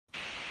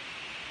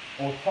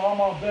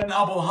Osama bin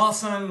Abu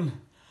Hassan,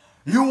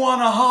 you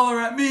want to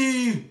holler at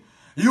me?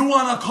 You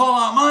want to call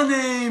out my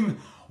name?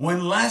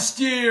 When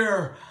last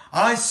year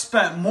I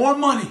spent more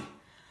money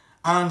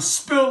on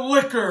spilled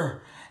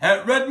liquor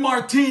at Red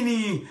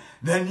Martini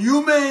than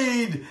you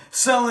made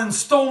selling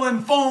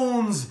stolen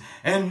phones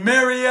in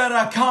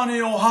Marietta County,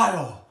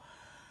 Ohio.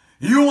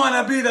 You want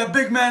to be the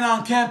big man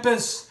on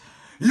campus?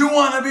 You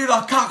want to be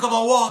the cock of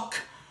the walk?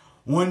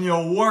 When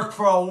you work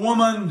for a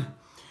woman,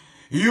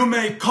 you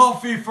make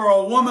coffee for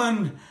a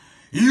woman,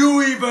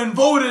 you even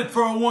voted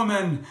for a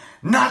woman.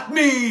 Not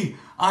me,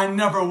 I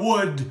never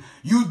would.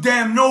 You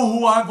damn know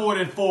who I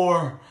voted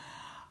for.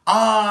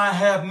 I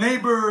have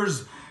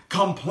neighbors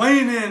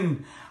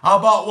complaining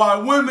about why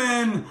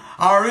women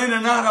are in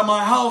and out of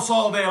my house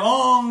all day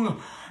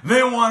long.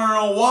 They want to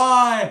know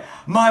why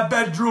my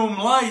bedroom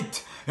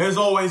light is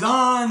always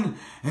on.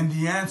 And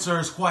the answer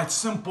is quite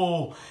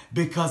simple,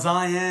 because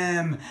I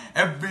am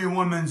every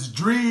woman's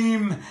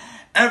dream,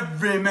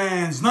 every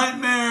man's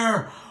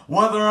nightmare,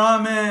 whether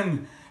I'm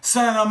in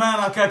Santa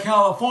Monica,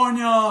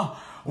 California,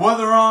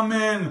 whether I'm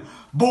in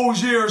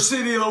Bossier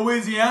City,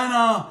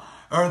 Louisiana,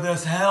 or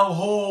this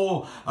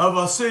hellhole of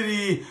a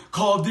city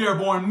called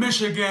Dearborn,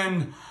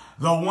 Michigan.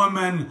 The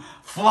women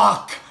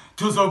flock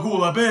to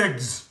Zagula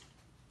Biggs.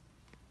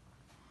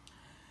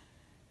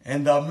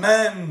 And the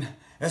men,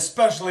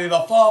 especially the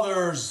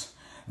fathers,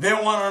 they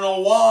want to know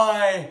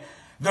why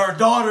their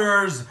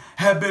daughters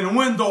have been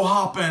window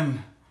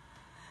hopping.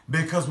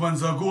 Because when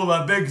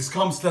Zagula Biggs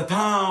comes to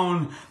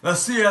town, the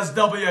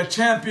CSW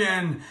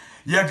champion,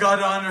 you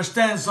gotta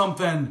understand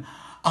something.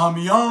 I'm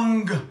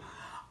young,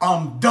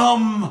 I'm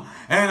dumb,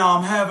 and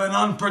I'm having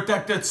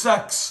unprotected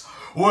sex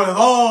with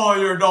all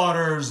your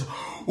daughters.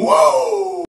 Whoa!